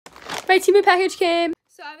My Temu package came.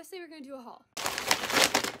 So obviously we're gonna do a haul.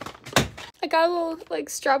 I got a little like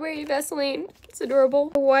strawberry Vaseline. It's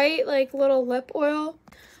adorable. A white like little lip oil.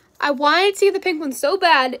 I wanted to get the pink one so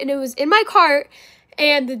bad, and it was in my cart,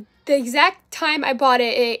 and the exact time I bought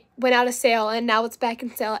it, it went out of sale, and now it's back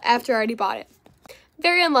in sale after I already bought it.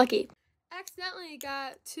 Very unlucky. I accidentally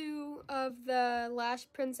got 2 of the Lash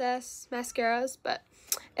Princess mascaras, but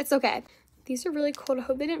it's okay. These are really cool. I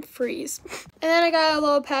hope they didn't freeze. And then I got a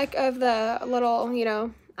little pack of the little, you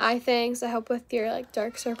know, eye things that help with your like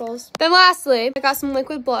dark circles. Then lastly, I got some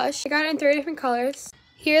liquid blush. I got it in 3 different colors.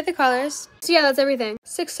 Here are the colors. So yeah, that's everything.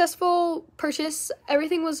 Successful purchase.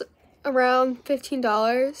 Everything was around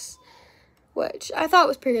 $15, which I thought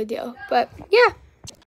was a pretty good deal. But yeah.